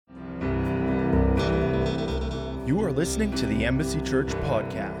You are listening to the Embassy Church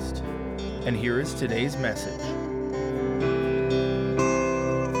podcast, and here is today's message.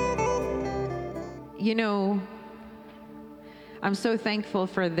 You know, I'm so thankful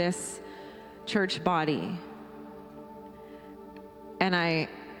for this church body. And I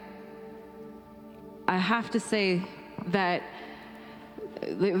have to say that,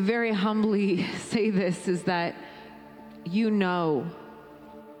 very humbly say this, is that you know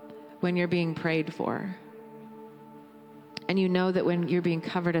when you're being prayed for. And you know that when you're being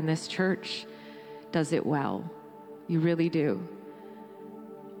covered in this church, does it well. You really do.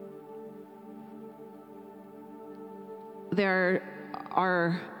 There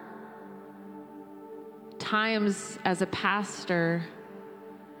are times as a pastor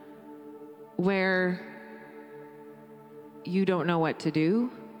where you don't know what to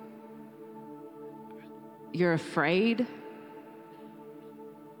do. You're afraid.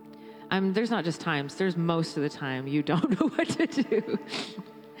 There's not just times, there's most of the time you don't know what to do.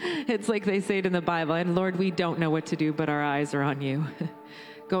 It's like they say it in the Bible, and Lord, we don't know what to do, but our eyes are on you,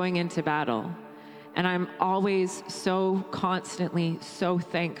 going into battle. And I'm always so constantly so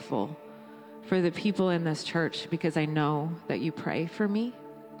thankful for the people in this church, because I know that you pray for me.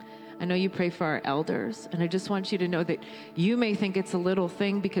 I know you pray for our elders, and I just want you to know that you may think it's a little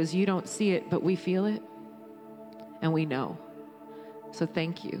thing because you don't see it, but we feel it, and we know. So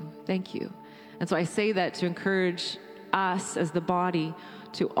thank you. Thank you. And so I say that to encourage us as the body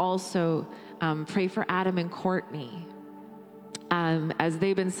to also pray for Adam and Courtney as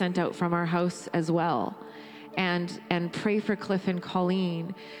they've been sent out from our house as well. And pray for Cliff and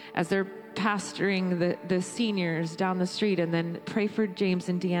Colleen as they're pastoring the seniors down the street. And then pray for James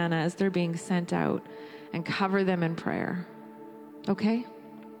and Deanna as they're being sent out, and cover them in prayer. Okay?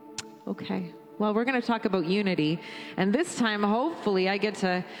 Okay. Well, we're going to talk about unity, and this time, hopefully, I get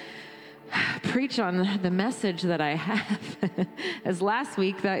to preach on the message that I have. As last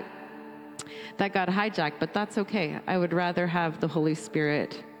week, that got hijacked, but that's okay. I would rather have the Holy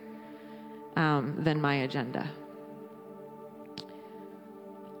Spirit than my agenda.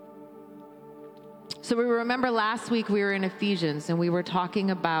 So we remember last week we were in Ephesians, and we were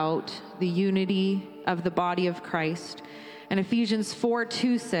talking about the unity of the body of Christ. And Ephesians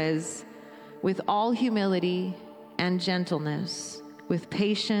 4:2 says, with all humility and gentleness, with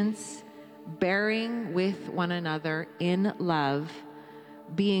patience, bearing with one another in love,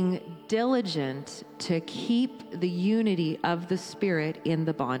 being diligent to keep the unity of the Spirit in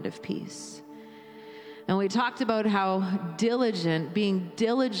the bond of peace. And we talked about how being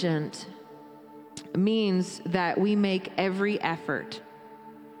diligent means that we make every effort,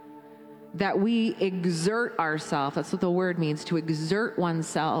 that we exert ourselves. That's what the word means, to exert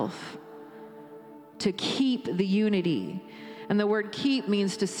oneself, to keep the unity. And the word keep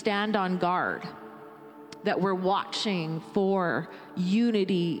means to stand on guard, that we're watching for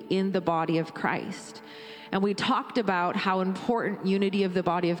unity in the body of Christ. And we talked about how important unity of the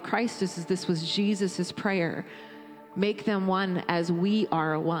body of Christ is. This was Jesus's prayer. Make them one as we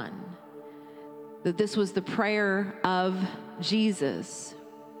are one. That this was the prayer of Jesus.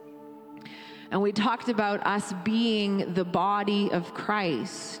 And we talked about us being the body of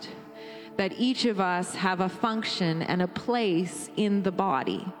Christ, that each of us have a function and a place in the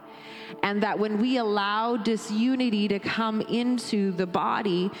body. And that when we allow disunity to come into the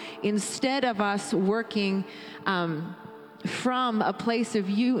body, instead of us working from a place of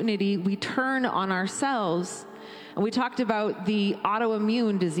unity, we turn on ourselves. And we talked about the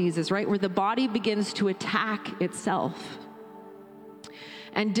autoimmune diseases, right? Where the body begins to attack itself.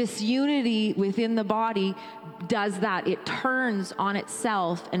 And disunity within the body does that. It turns on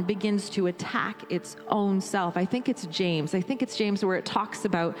itself and begins to attack its own self. I think it's James where it talks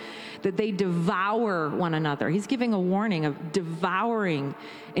about that they devour one another. He's giving a warning of devouring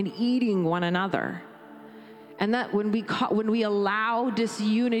and eating one another. And that when we allow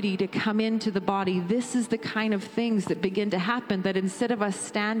disunity to come into the body, this is the kind of things that begin to happen, that instead of us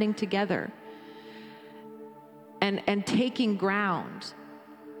standing together and taking ground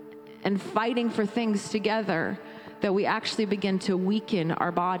and fighting for things together, that we actually begin to weaken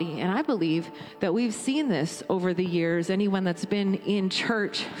our body. And I believe that we've seen this over the years. Anyone that's been in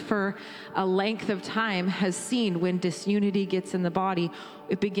church for a length of time has seen when disunity gets in the body,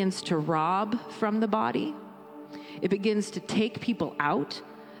 it begins to rob from the body. It begins to take people out.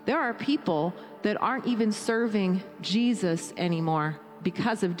 There are people that aren't even serving Jesus anymore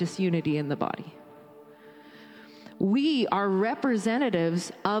because of disunity in the body. We are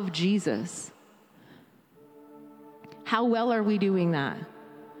representatives of Jesus. How well are we doing that?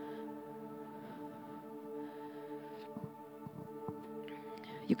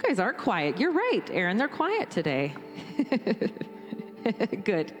 You guys are quiet. You're right, Aaron. They're quiet today.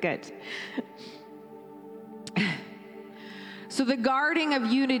 Good. So the guarding of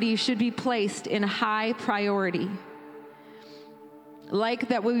unity should be placed in high priority. Like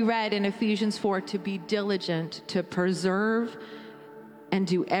that we read in Ephesians 4, to be diligent, to preserve and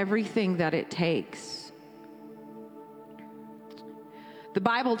do everything that it takes. The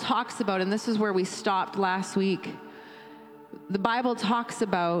Bible talks about, and this is where we stopped last week, the Bible talks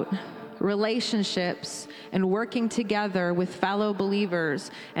about relationships and working together with fellow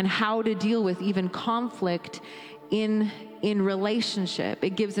believers and how to deal with even conflict in relationship.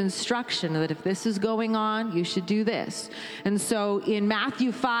 It gives instruction that if this is going on, you should do this. And so in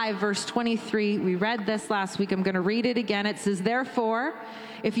Matthew 5, verse 23, we read this last week. I'm going to read it again. It says, therefore,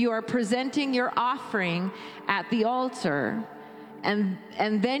 if you are presenting your offering at the altar, and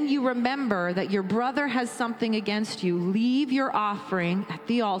then you remember that your brother has something against you, leave your offering at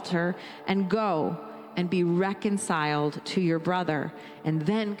the altar and go and be reconciled to your brother, and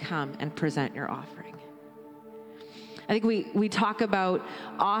then come and present your offering. I think we talk about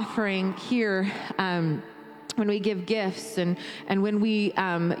offering here when we give gifts and when we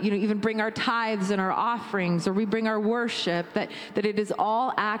even bring our tithes and our offerings, or we bring our worship, that it is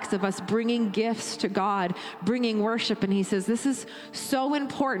all acts of us bringing gifts to God, bringing worship. And he says, this is so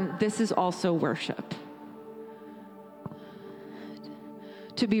important. This is also worship.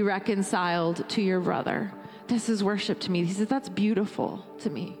 To be reconciled to your brother. This is worship to me. He says, that's beautiful to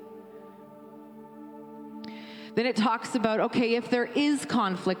me. Then it talks about, okay, if there is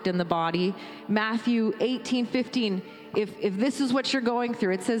conflict in the body, Matthew 18:15, if this is what you're going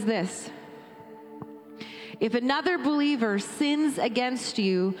through, it says this: if another believer sins against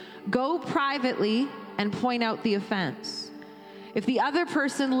you, go privately and point out the offense. If the other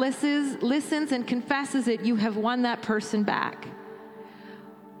person listens and confesses it, you have won that person back.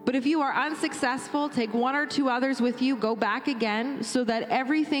 But if you are unsuccessful, take one or two others with you, go back again, so that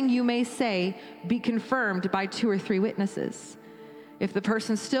everything you may say be confirmed by 2 or 3 witnesses. If the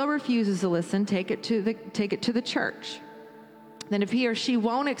person still refuses to listen, take it to the church. Then if he or she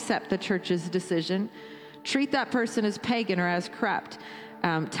won't accept the church's decision, treat that person as pagan or as corrupt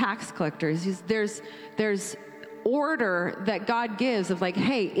tax collectors. There's order that God gives of like,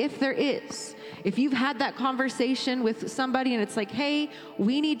 hey, if you've had that conversation with somebody and it's like, hey,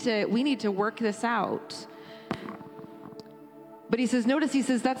 we need to work this out. But he says,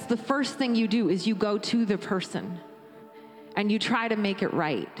 that's the first thing you do is you go to the person and you try to make it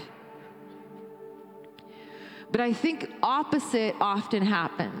right. But I think opposite often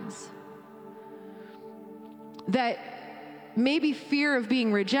happens. That maybe fear of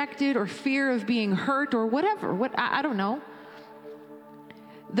being rejected or fear of being hurt or whatever, I don't know.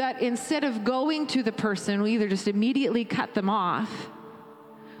 That instead of going to the person, we either just immediately cut them off,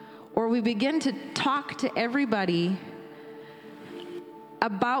 or we begin to talk to everybody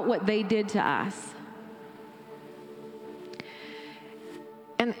about what they did to us.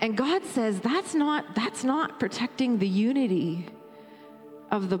 And God says that's not protecting the unity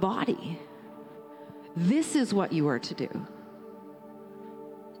of the body. This is what you are to do.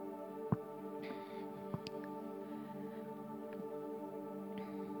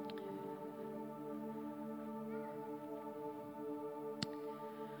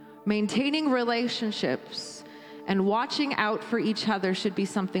 Maintaining relationships and watching out for each other should be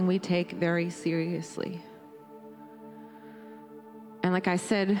something we take very seriously. And like I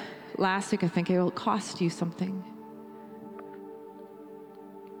said last week, I think it will cost you something.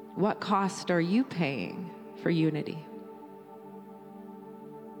 What cost are you paying for unity?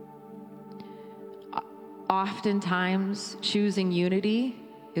 Oftentimes, choosing unity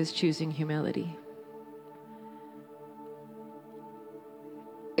is choosing humility.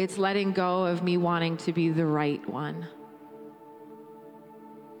 It's letting go of me wanting to be the right one,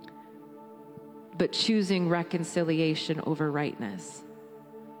 but choosing reconciliation over rightness.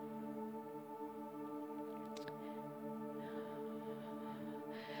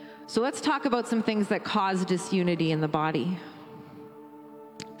 So let's talk about some things that cause disunity in the body.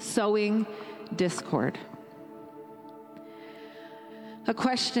 Sowing discord. A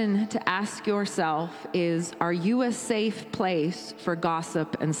question to ask yourself is, are you a safe place for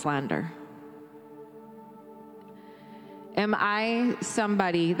gossip and slander? Am I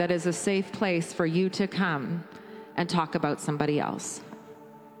somebody that is a safe place for you to come and talk about somebody else?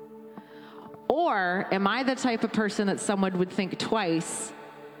 Or am I the type of person that someone would think twice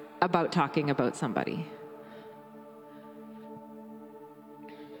about talking about somebody?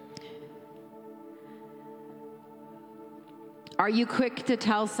 Are you quick to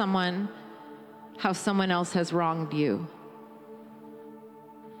tell someone how someone else has wronged you?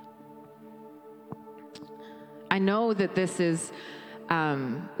 I know that this is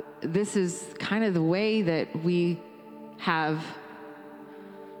kind of the way that we have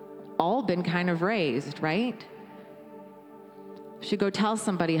all been kind of raised, right? You should go tell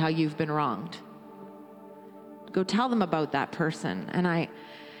somebody how you've been wronged. Go tell them about that person. And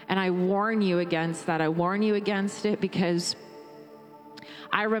I warn you against that. I warn you against it because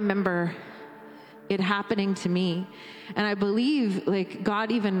I remember it happening to me. And I believe like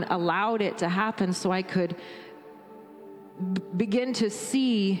God even allowed it to happen so I could begin to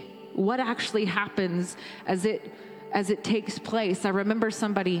see what actually happens as it takes place. I remember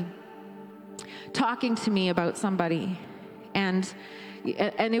somebody talking to me about somebody, and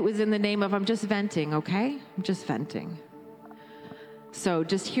it was in the name of, I'm just venting, okay? I'm just venting. So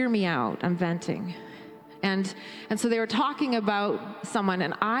just hear me out. I'm venting. And so they were talking about someone,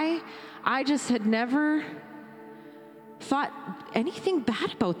 and I just had never thought anything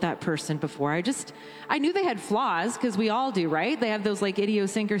bad about that person before. I knew they had flaws, because we all do, right? They have those like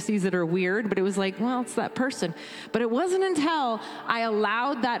idiosyncrasies that are weird, but it was like, well, it's that person. But it wasn't until I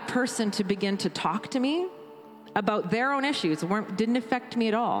allowed that person to begin to talk to me about their own issues, didn't affect me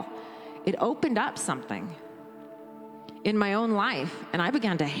at all. It opened up something in my own life, and I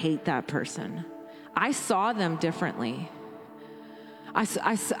began to hate that person. I saw them differently. I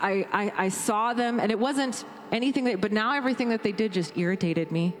saw them, and it wasn't anything but now everything that they did just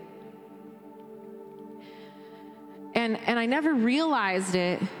irritated me. And I never realized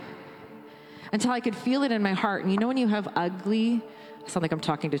it until I could feel it in my heart. And you know when you have ugly, I sound like I'm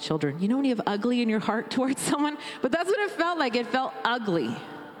talking to children. You know when you have ugly in your heart towards someone? But that's what it felt like. It felt ugly.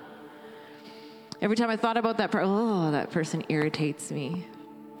 Every time I thought about that person, that person irritates me.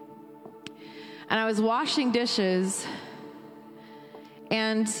 And I was washing dishes,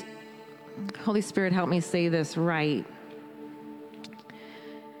 and Holy Spirit, help me say this right.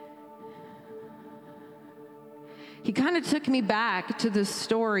 He kind of took me back to the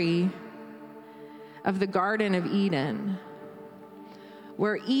story of the Garden of Eden,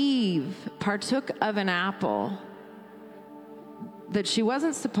 where Eve partook of an apple that she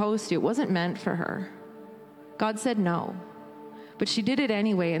wasn't supposed to. It wasn't meant for her. God said no. But she did it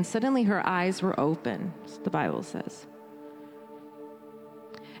anyway, and suddenly her eyes were open, the Bible says.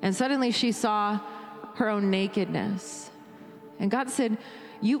 And suddenly she saw her own nakedness. And God said,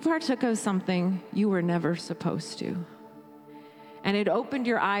 you partook of something you were never supposed to. And it opened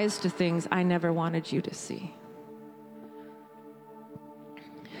your eyes to things I never wanted you to see.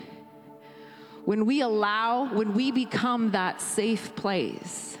 When we become that safe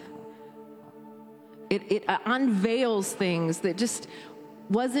place, it unveils things that just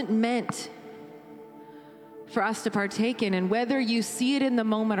wasn't meant for us to partake in. And whether you see it in the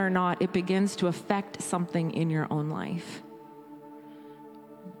moment or not, it begins to affect something in your own life.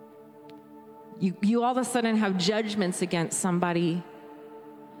 You all of a sudden have judgments against somebody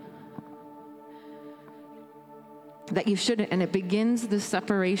that you shouldn't, and it begins the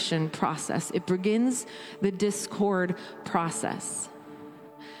separation process. It begins the discord process.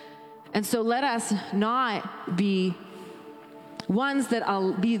 And so let us not be ones that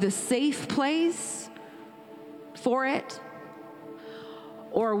will be the safe place for it,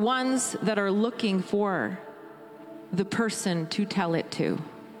 or ones that are looking for the person to tell it to,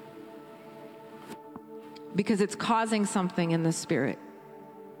 because it's causing something in the spirit.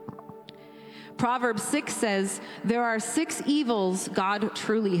 Proverbs 6 says, there are 6 evils God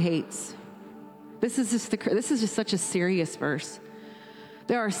truly hates. This is just such a serious verse.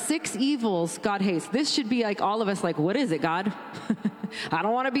 There are 6 evils God hates. This should be like all of us, like, what is it, God? I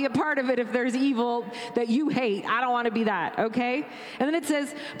don't want to be a part of it. If there's evil that you hate, I don't want to be that, okay? And then it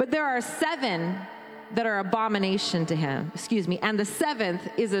says, but there are 7 that are abomination to him. And the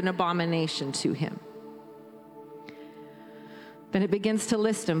 7th is an abomination to him. Then it begins to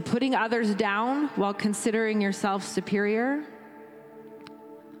list them. Putting others down while considering yourself superior.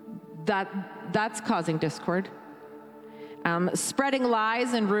 That's causing discord. Spreading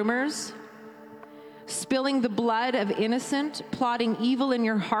lies and rumors. Spilling the blood of innocent. Plotting evil in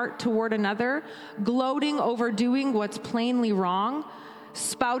your heart toward another. Gloating over doing what's plainly wrong.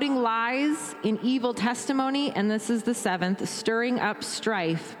 Spouting lies in evil testimony. And this is the 7th. Stirring up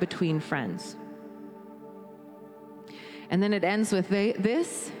strife between friends. And then it ends with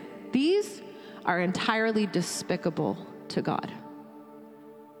these are entirely despicable to God.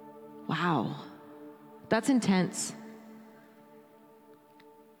 Wow. That's intense.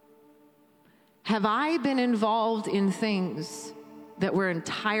 Have I been involved in things that were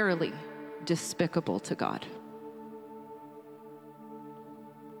entirely despicable to God?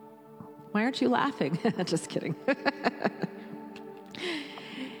 Why aren't you laughing? Just kidding.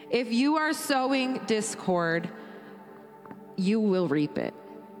 If you are sowing discord, you will reap it.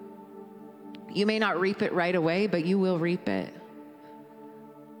 You may not reap it right away, but you will reap it.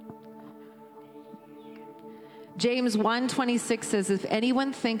 James 1:26 says, if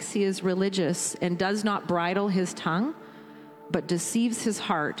anyone thinks he is religious and does not bridle his tongue, but deceives his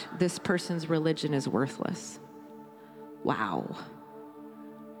heart, this person's religion is worthless. Wow.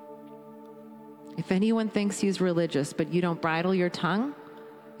 If anyone thinks he's religious, but you don't bridle your tongue,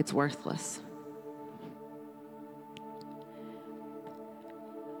 it's worthless.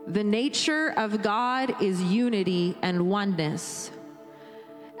 The nature of God is unity and oneness,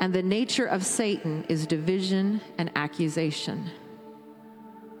 and the nature of Satan is division and accusation.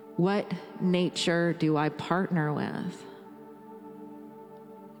 What nature do I partner with?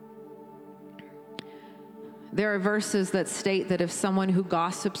 There are verses that state that if someone who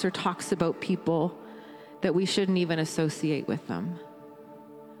gossips or talks about people, that we shouldn't even associate with them.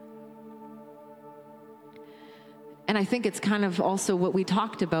 And I think it's kind of also what we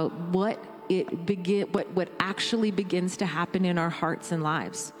talked about, what actually begins to happen in our hearts and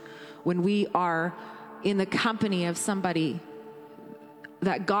lives when we are in the company of somebody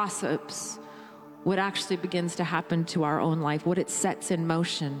that gossips, what actually begins to happen to our own life, what it sets in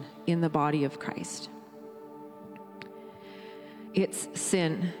motion in the body of Christ. It's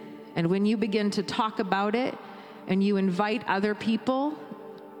sin. And when you begin to talk about it and you invite other people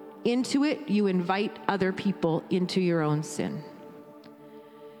into it, you invite other people into your own sin.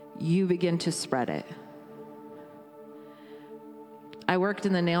 You begin to spread it. I worked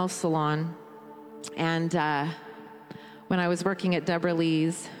in the nail salon, and when I was working at Deborah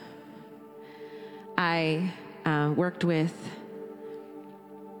Lee's, I worked with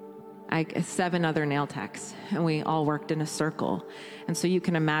 7 other nail techs, and we all worked in a circle. And so you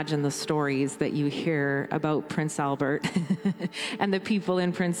can imagine the stories that you hear about Prince Albert and the people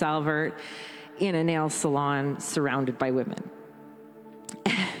in Prince Albert in a nail salon surrounded by women.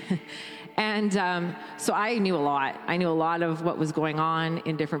 And so I knew a lot. I knew a lot of what was going on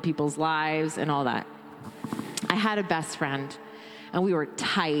in different people's lives and all that. I had a best friend, and we were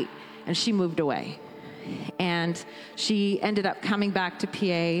tight, and she moved away. And she ended up coming back to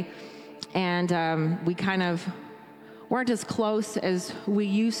PA, and we kind of weren't as close as we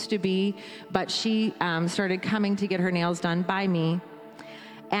used to be, but she started coming to get her nails done by me.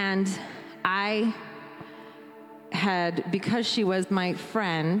 And I had, because she was my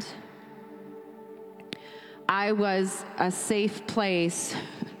friend, I was a safe place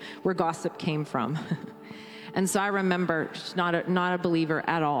where gossip came from. And so I remember, she's not a believer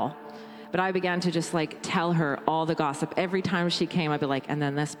at all, but I began to just like tell her all the gossip. Every time she came, I'd be like, and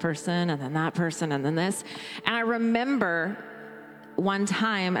then this person, and then that person, and then this. And I remember one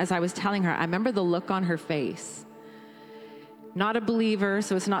time as I was telling her, I remember the look on her face. Not a believer,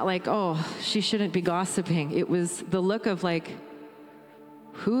 so it's not like, oh, she shouldn't be gossiping. It was the look of like,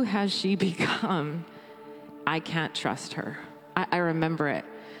 who has she become? I can't trust her. I remember it.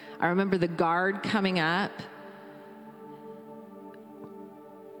 I remember the guard coming up.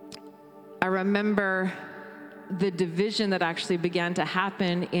 I remember the division that actually began to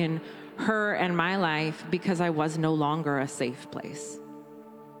happen in her and my life because I was no longer a safe place.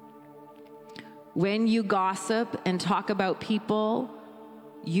 When you gossip and talk about people,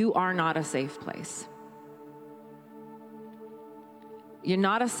 you are not a safe place. You're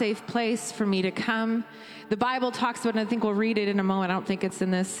not a safe place for me to come. The Bible talks about, and I think we'll read it in a moment. I don't think it's in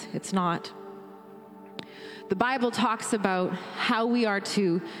this. It's not. The Bible talks about how we are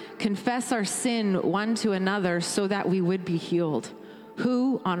to confess our sin one to another so that we would be healed.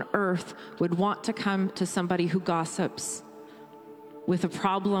 Who on earth would want to come to somebody who gossips with a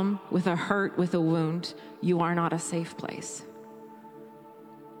problem, with a hurt, with a wound? You are not a safe place.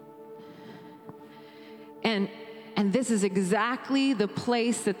 And this is exactly the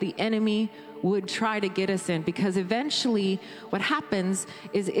place that the enemy would try to get us in, because eventually what happens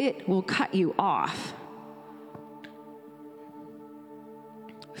is it will cut you off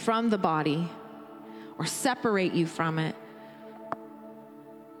from the body or separate you from it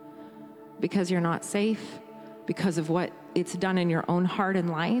because you're not safe, because of what it's done in your own heart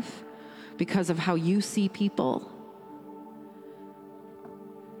and life, because of how you see people.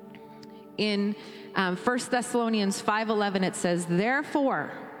 In 1 Thessalonians 5:11, it says,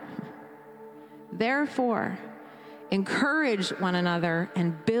 Therefore, encourage one another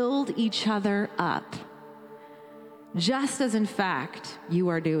and build each other up, just as in fact you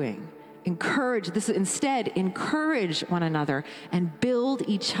are doing. Encourage one another and build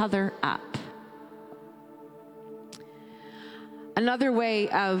each other up. Another way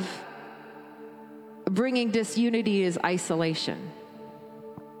of bringing disunity is isolation.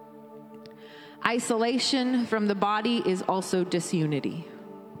 Isolation from the body is also disunity.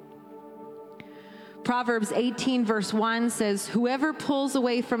 Proverbs 18 verse 1 says, whoever pulls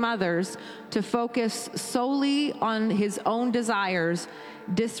away from others to focus solely on his own desires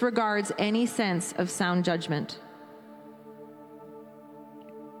disregards any sense of sound judgment.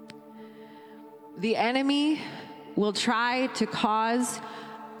 The enemy will try to cause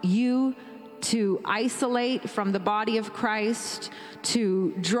you to isolate from the body of Christ,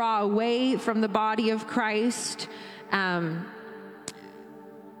 to draw away from the body of Christ,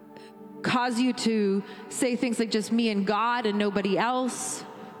 cause you to say things like just me and God and nobody else.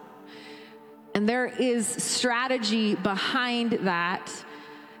 And there is strategy behind that.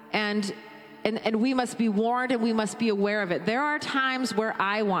 And we must be warned and we must be aware of it. There are times where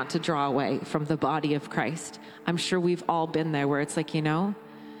I want to draw away from the body of Christ. I'm sure we've all been there where it's like,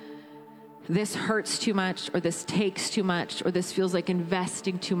 this hurts too much, or this takes too much, or this feels like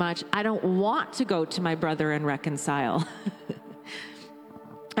investing too much. I don't want to go to my brother and reconcile.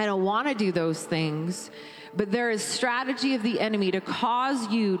 I don't want to do those things. But there is strategy of the enemy to cause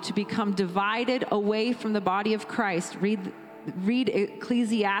you to become divided away from the body of Christ. Read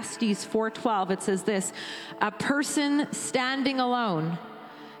Ecclesiastes 4:12. It says this, a person standing alone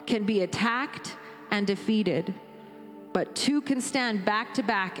can be attacked and defeated, but two can stand back to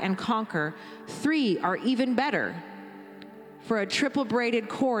back and conquer. Three are even better, for a triple braided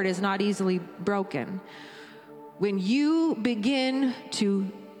cord is not easily broken. When you begin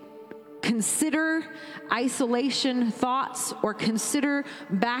to consider isolation thoughts or consider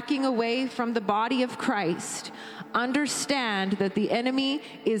backing away from the body of Christ, understand that the enemy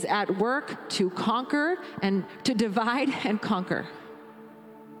is at work to conquer and to divide and conquer.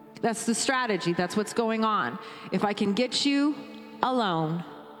 That's the strategy. That's what's going on. If I can get you alone,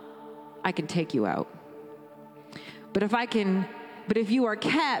 I can take you out. But if you are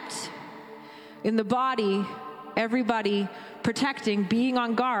kept in the body, everybody protecting, being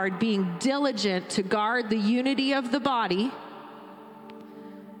on guard, being diligent to guard the unity of the body,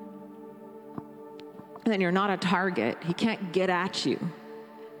 then you're not a target. He can't get at you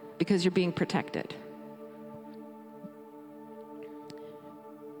because you're being protected.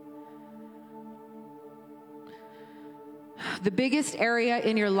 The biggest area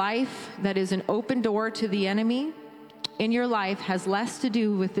in your life that is an open door to the enemy in your life has less to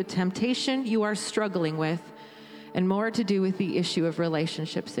do with the temptation you are struggling with and more to do with the issue of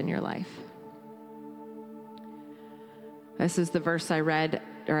relationships in your life. This is the verse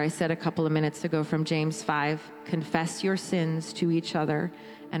I said a couple of minutes ago from James 5. Confess your sins to each other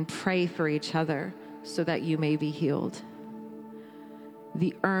and pray for each other so that you may be healed.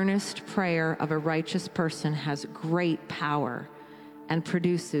 The earnest prayer of a righteous person has great power and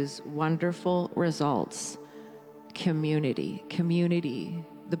produces wonderful results. Community,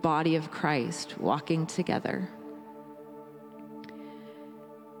 the body of Christ walking together.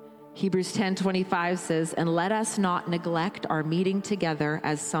 Hebrews 10:25 says, and let us not neglect our meeting together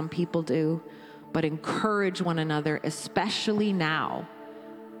as some people do, but encourage one another, especially now.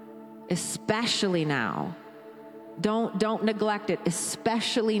 Especially now. Don't neglect it,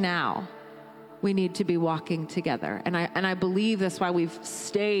 especially now. We need to be walking together. And I believe that's why we've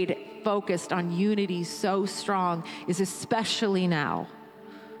stayed focused on unity so strong, is especially now.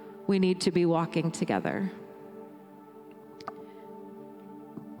 We need to be walking together.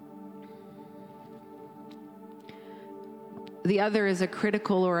 The other is a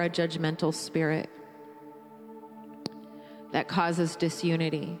critical or a judgmental spirit that causes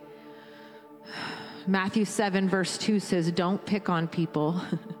disunity. Matthew 7 verse 2 says, don't pick on people,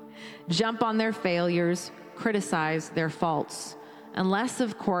 jump on their failures, criticize their faults, unless,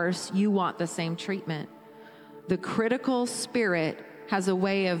 of course, you want the same treatment. The critical spirit has a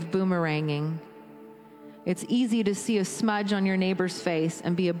way of boomeranging. It's easy to see a smudge on your neighbor's face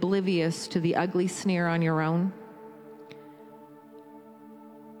and be oblivious to the ugly sneer on your own.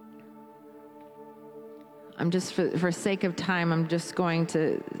 For sake of time, I'm just going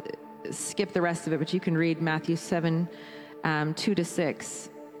to skip the rest of it, but you can read Matthew 7, 2-6.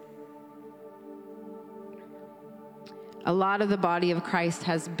 A lot of the body of Christ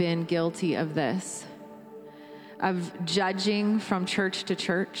has been guilty of this, of judging from church to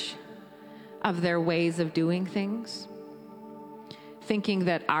church, of their ways of doing things, thinking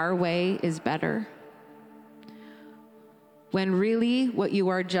that our way is better, when really what you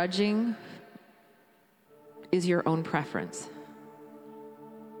are judging is your own preference.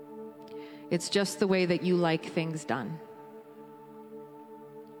 It's just the way that you like things done.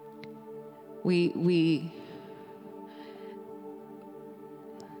 We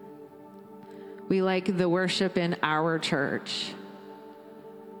like the worship in our church.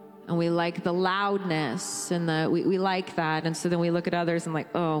 and we like the loudness and we like that. And so then we look at others and like,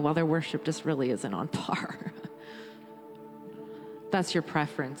 oh, well, their worship just really isn't on par. That's your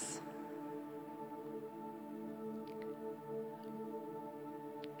preference.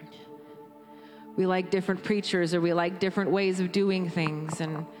 We like different preachers, or we like different ways of doing things.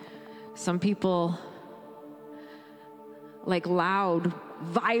 And some people like loud,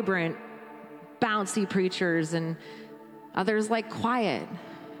 vibrant, bouncy preachers, and others like quiet.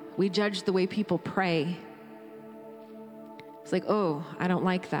 We judge the way people pray. It's like, oh, I don't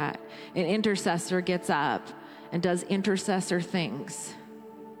like that. An intercessor gets up and does intercessor things.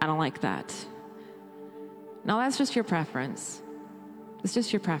 I don't like that. No, that's just your preference. It's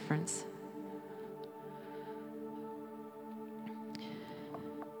just your preference.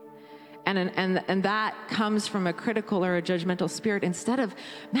 And that comes from a critical or a judgmental spirit. Instead of,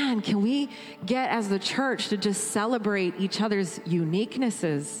 man, can we get as the church to just celebrate each other's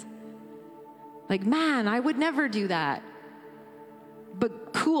uniquenesses? Like, man, I would never do that.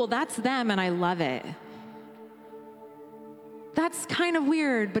 But cool, that's them and I love it. That's kind of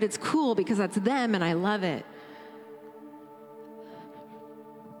weird, but it's cool because that's them and I love it.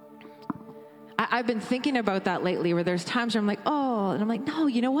 I've been thinking about that lately, where there's times where I'm like, oh, and I'm like, no,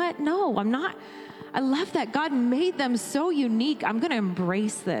 you know what? No, I'm not. I love that. God made them so unique. I'm going to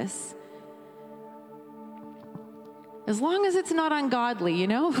embrace this. As long as it's not ungodly, you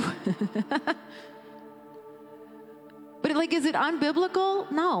know? But like, is it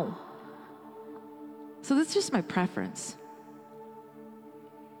unbiblical? No. So that's just my preference.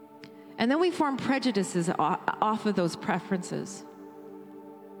 And then we form prejudices off of those preferences.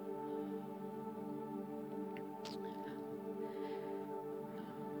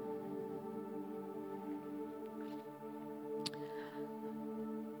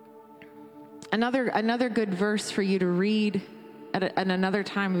 Another good verse for you to read at another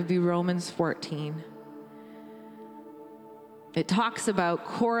time would be Romans 14. It talks about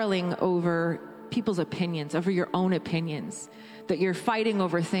quarreling over people's opinions, over your own opinions, that you're fighting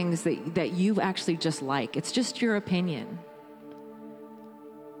over things that you actually just like. It's just your opinion.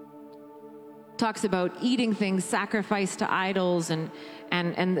 Talks about eating things sacrificed to idols and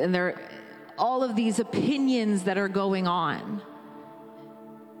there are all of these opinions that are going on.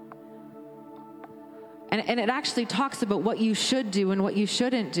 And it actually talks about what you should do and what you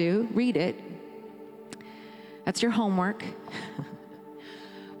shouldn't do. Read it. That's your homework.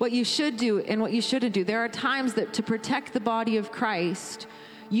 What you should do and what you shouldn't do. There are times that to protect the body of Christ,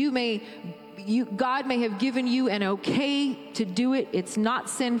 God may have given you an okay to do it. It's not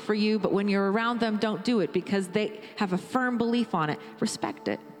sin for you, but when you're around them, don't do it because they have a firm belief on it. Respect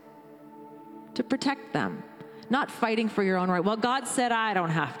it. To protect them. Not fighting for your own right. Well, God said I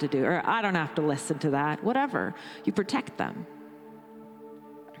don't have to do, or I don't have to listen to that. Whatever. You protect them.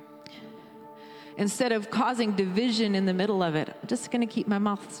 Instead of causing division in the middle of it, I'm just going to keep my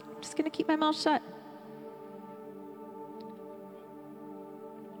mouth shut.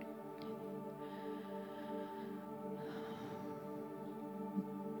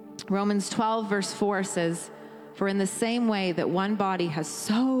 Romans 12 verse 4 says, "For in the same way that one body has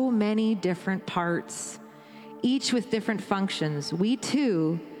so many different parts, each with different functions, we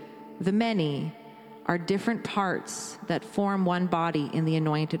too, the many, are different parts that form one body in the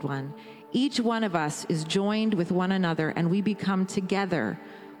Anointed One. Each one of us is joined with one another, and we become together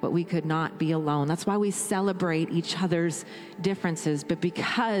what we could not be alone." That's why we celebrate each other's differences. But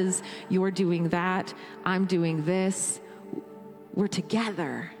because you're doing that, I'm doing this, we're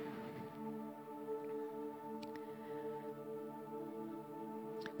together.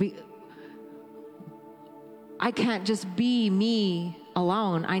 I can't just be me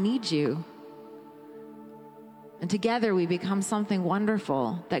alone. I need you. And together we become something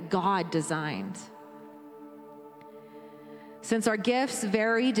wonderful that God designed. Since our gifts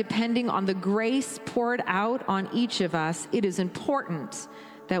vary depending on the grace poured out on each of us, it is important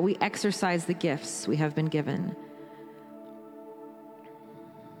that we exercise the gifts we have been given.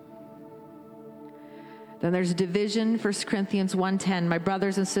 Then there's division, 1 Corinthians 1:10. "My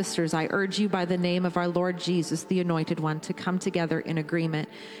brothers and sisters, I urge you by the name of our Lord Jesus, the Anointed One, to come together in agreement,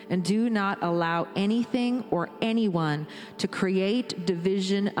 and do not allow anything or anyone to create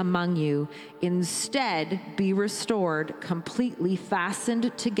division among you. Instead, be restored, completely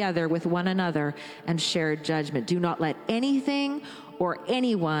fastened together with one another, and shared judgment. Do not let anything or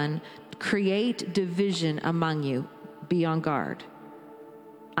anyone create division among you. Be on guard."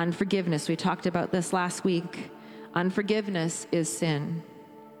 Unforgiveness, we talked about this last week. Unforgiveness is sin.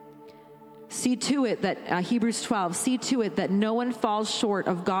 See to it that, Hebrews 12, see to it that no one falls short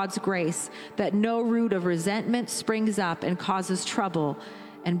of God's grace, that no root of resentment springs up and causes trouble,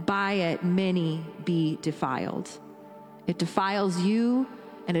 and by it many be defiled. It defiles you,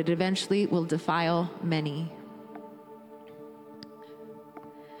 and it eventually will defile many.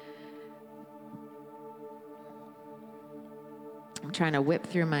 I'm trying to whip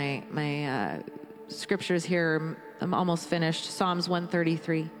through my scriptures here. I'm almost finished. Psalms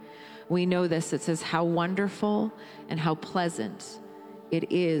 133. We know this. It says, how wonderful and how pleasant it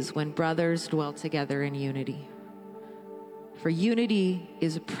is when brothers dwell together in unity. For unity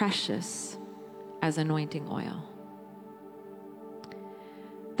is precious as anointing oil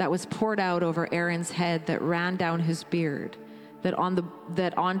that was poured out over Aaron's head, that ran down his beard, that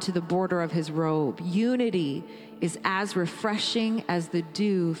onto the border of his robe. Unity is as refreshing as the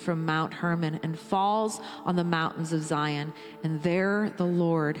dew from Mount Hermon, and falls on the mountains of Zion. And there the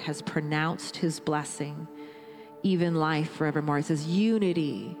Lord has pronounced his blessing, even life forevermore. It says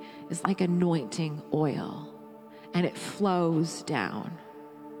unity is like anointing oil, and it flows down.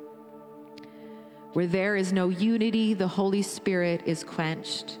 Where there is no unity, the Holy Spirit is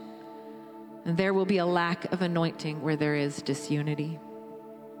quenched, and there will be a lack of anointing where there is disunity.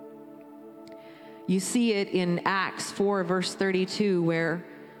 You see it in Acts 4, verse 32, where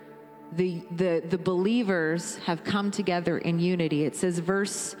the believers have come together in unity. It says,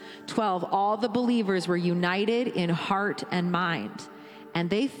 verse 12, all the believers were united in heart and mind, and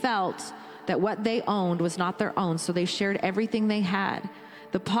they felt that what they owned was not their own, so they shared everything they had.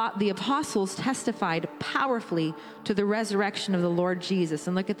 The apostles testified powerfully to the resurrection of the Lord Jesus.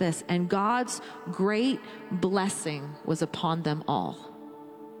 And look at this. And God's great blessing was upon them all.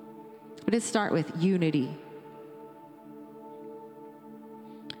 What did it start with? Unity.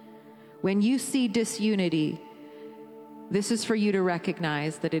 When you see disunity, this is for you to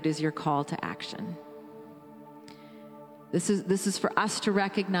recognize that it is your call to action. This is for us to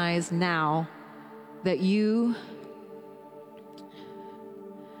recognize now that you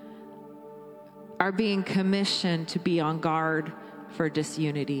are being commissioned to be on guard for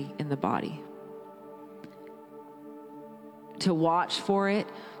disunity in the body. To watch for it,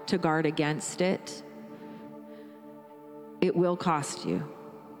 to guard against it. It will cost you.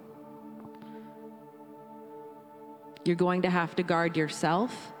 You're going to have to guard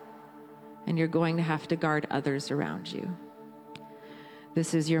yourself, and you're going to have to guard others around you.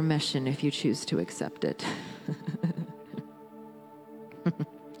 This is your mission if you choose to accept it.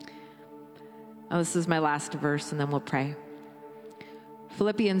 Oh, this is my last verse, and then we'll pray.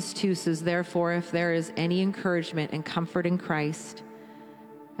 Philippians 2 says, therefore, if there is any encouragement and comfort in Christ,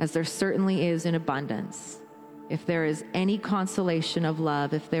 as there certainly is in abundance, if there is any consolation of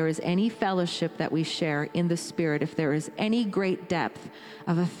love, if there is any fellowship that we share in the Spirit, if there is any great depth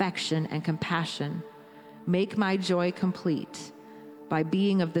of affection and compassion, make my joy complete by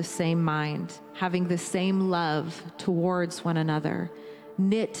being of the same mind, having the same love towards one another,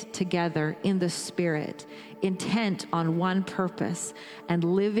 knit together in the Spirit, intent on one purpose, and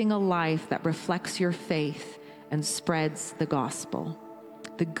living a life that reflects your faith and spreads the gospel,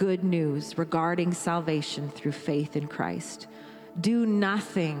 the good news regarding salvation through faith in Christ. Do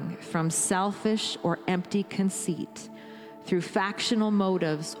nothing from selfish or empty conceit, through factional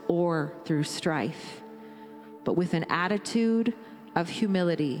motives or through strife, but with an attitude of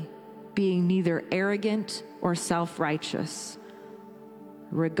humility, being neither arrogant or self-righteous.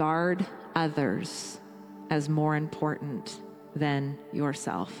 Regard others as more important than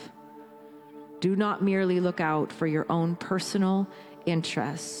yourself. Do not merely look out for your own personal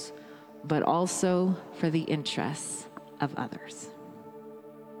interests, but also for the interests of others.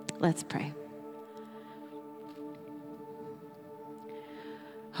 Let's pray.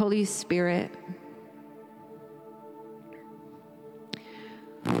 Holy Spirit,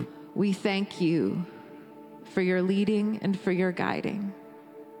 we thank you for your leading and for your guiding.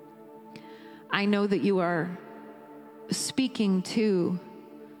 I know that you are speaking to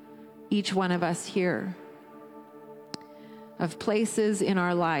each one of us here of places in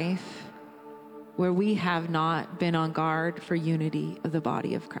our life where we have not been on guard for unity of the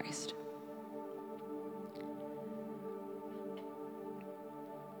body of Christ.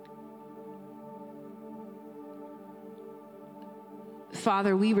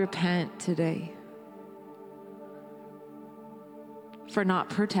 Father, we repent today for not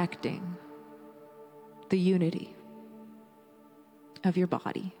protecting the unity of your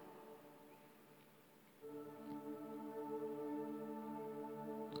body.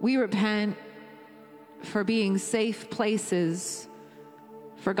 We repent for being safe places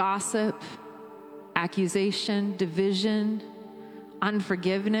for gossip, accusation, division,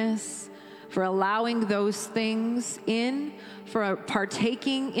 unforgiveness, for allowing those things in, for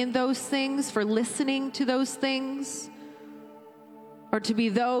partaking in those things, for listening to those things. or to be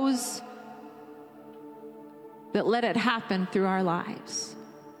those that let it happen through our lives.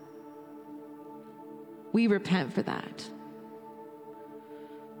 We repent for that.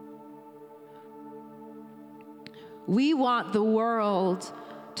 We want the world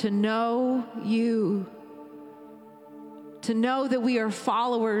to know you, to know that we are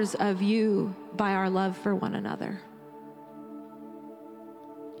followers of you by our love for one another.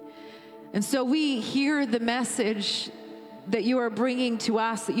 And so we hear the message that you are bringing to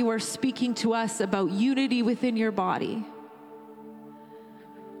us, that you are speaking to us about unity within your body.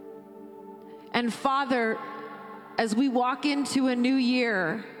 And Father, as we walk into a new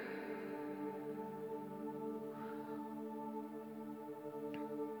year,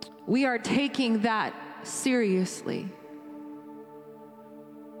 we are taking that seriously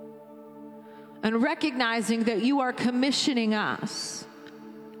and recognizing that you are commissioning us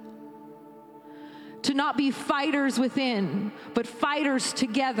to not be fighters within, but fighters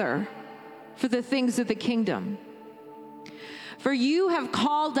together for the things of the kingdom. For you have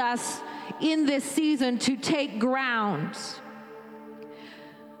called us in this season to take ground,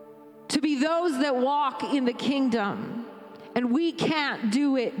 to be those that walk in the kingdom. And we can't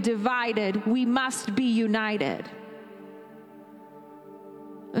do it divided. We must be united.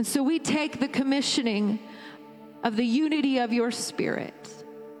 And so we take the commissioning of the unity of your Spirit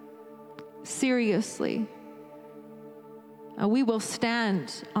seriously. And we will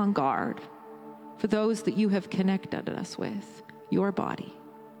stand on guard for those that you have connected us with, your body.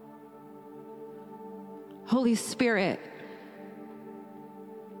 Holy Spirit,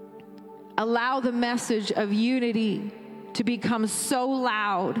 allow the message of unity to become so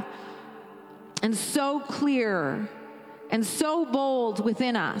loud and so clear and so bold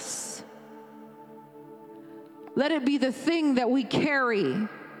within us. Let it be the thing that we carry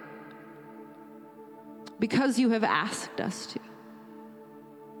because you have asked us to.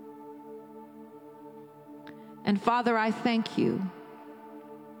 And Father, I thank you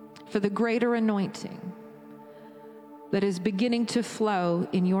for the greater anointing that is beginning to flow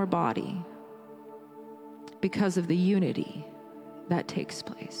in your body because of the unity that takes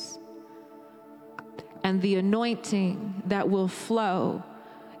place. And the anointing that will flow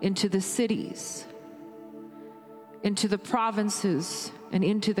into the cities, into the provinces, and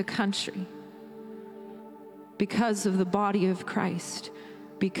into the country because of the body of Christ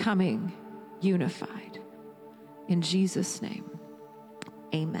becoming unified. In Jesus' name,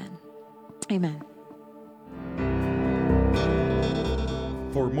 amen. Amen.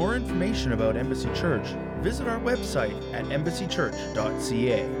 For more information about Embassy Church, visit our website at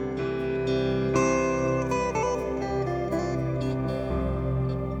embassychurch.ca.